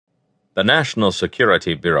The National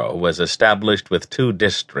Security Bureau was established with 2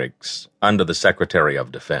 districts under the Secretary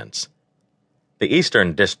of Defense. The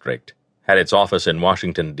Eastern District had its office in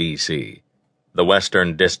Washington, D.C. The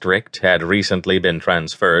Western District had recently been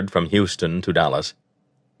transferred from Houston to Dallas,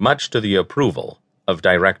 much to the approval of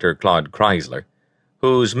Director Claude Chrysler,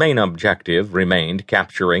 whose main objective remained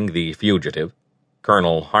capturing the fugitive,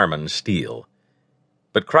 Colonel Harmon Steele.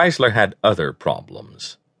 But Chrysler had other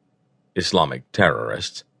problems. Islamic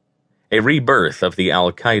terrorists, a rebirth of the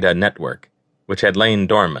Al-Qaeda network, which had lain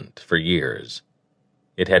dormant for years.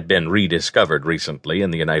 It had been rediscovered recently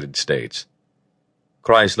in the United States.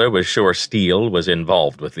 Chrysler was sure Steele was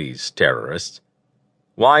involved with these terrorists.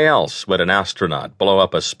 Why else would an astronaut blow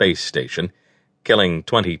up a space station, killing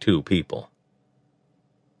 22 people?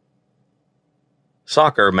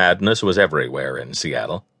 Soccer madness was everywhere in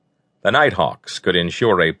Seattle. The Nighthawks could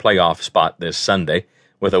ensure a playoff spot this Sunday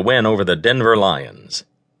with a win over the Denver Lions.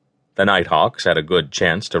 The Nighthawks had a good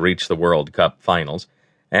chance to reach the World Cup finals,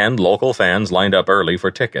 and local fans lined up early for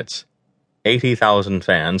tickets. 80,000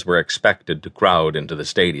 fans were expected to crowd into the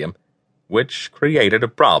stadium, which created a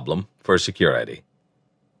problem for security.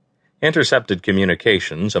 Intercepted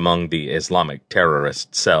communications among the Islamic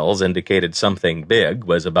terrorist cells indicated something big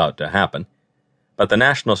was about to happen, but the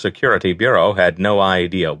National Security Bureau had no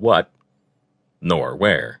idea what, nor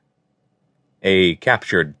where. A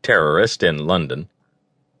captured terrorist in London,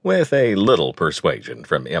 with a little persuasion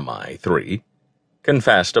from MI3,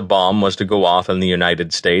 confessed a bomb was to go off in the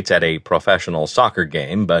United States at a professional soccer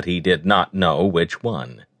game, but he did not know which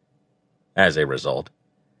one. As a result,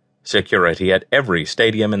 security at every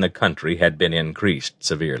stadium in the country had been increased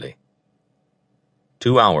severely.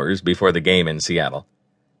 2 hours before the game in Seattle,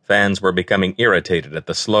 fans were becoming irritated at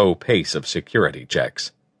the slow pace of security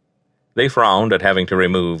checks. They frowned at having to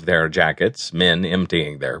remove their jackets, men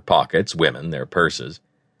emptying their pockets, women their purses.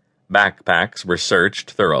 Backpacks were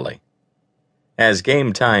searched thoroughly. As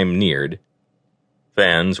game time neared,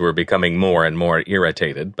 fans were becoming more and more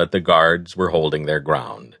irritated, but the guards were holding their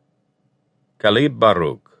ground. Khalib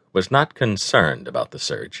Baruch was not concerned about the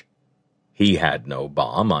search. He had no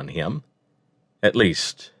bomb on him. At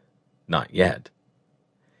least, not yet.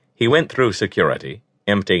 He went through security,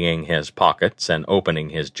 emptying his pockets and opening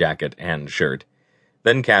his jacket and shirt,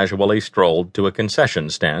 then casually strolled to a concession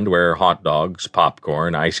stand where hot dogs,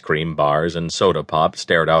 popcorn, ice cream bars, and soda pop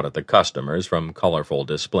stared out at the customers from colorful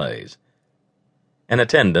displays. An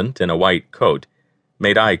attendant in a white coat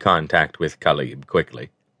made eye contact with Khalib quickly,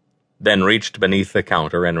 then reached beneath the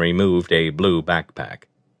counter and removed a blue backpack.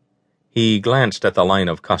 He glanced at the line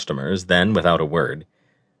of customers, then, without a word,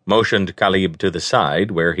 motioned Khalib to the side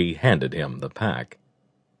where he handed him the pack.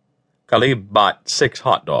 Khalib bought 6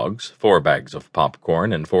 hot dogs, 4 bags of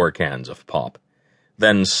popcorn, and 4 cans of pop,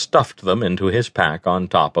 then stuffed them into his pack on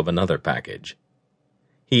top of another package.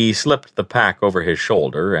 He slipped the pack over his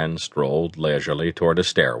shoulder and strolled leisurely toward a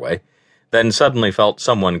stairway, then suddenly felt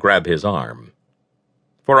someone grab his arm.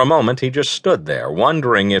 For a moment he just stood there,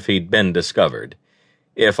 wondering if he'd been discovered,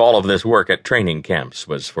 if all of this work at training camps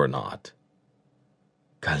was for naught.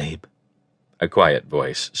 "Khalib," a quiet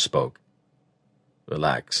voice spoke.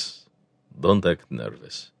 "Relax. Don't act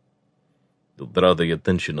nervous. You'll draw the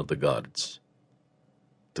attention of the guards.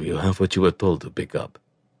 Do you have what you were told to pick up?"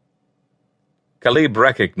 Khalib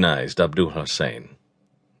recognized Abdul Hussein.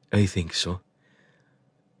 "I think so.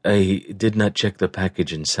 I did not check the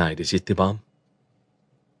package inside. Is it the bomb?"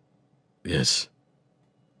 "Yes.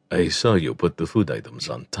 I saw you put the food items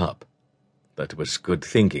on top. That was good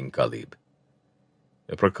thinking, Khalib.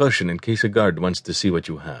 A precaution in case a guard wants to see what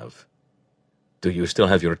you have. Do you still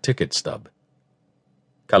have your ticket stub?"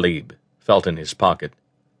 Khalib felt in his pocket.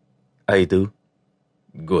 "I do."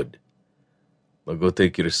 "Good. Now go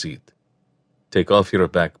take your seat. Take off your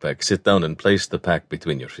backpack, sit down, and place the pack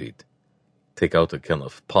between your feet. Take out a can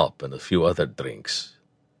of pop and a few other drinks."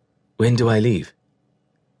 "When do I leave?"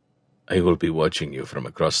 "I will be watching you from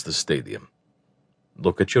across the stadium.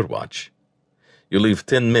 Look at your watch. You leave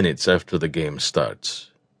 10 minutes after the game starts.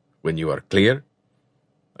 When you are clear,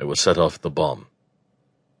 I will set off the bomb.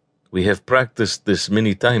 We have practiced this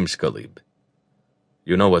many times, Khalib.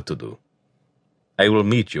 You know what to do. I will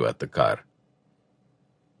meet you at the car."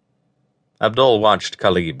 Abdul watched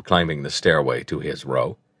Khalib climbing the stairway to his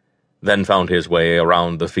row, then found his way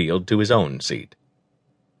around the field to his own seat.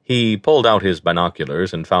 He pulled out his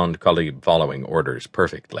binoculars and found Khalib following orders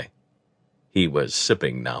perfectly. He was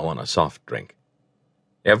sipping now on a soft drink.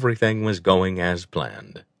 Everything was going as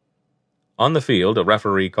planned. On the field, a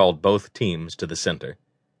referee called both teams to the center.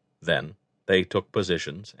 Then they took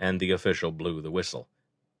positions, and the official blew the whistle.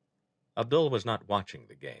 Abdul was not watching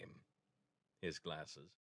the game. His glasses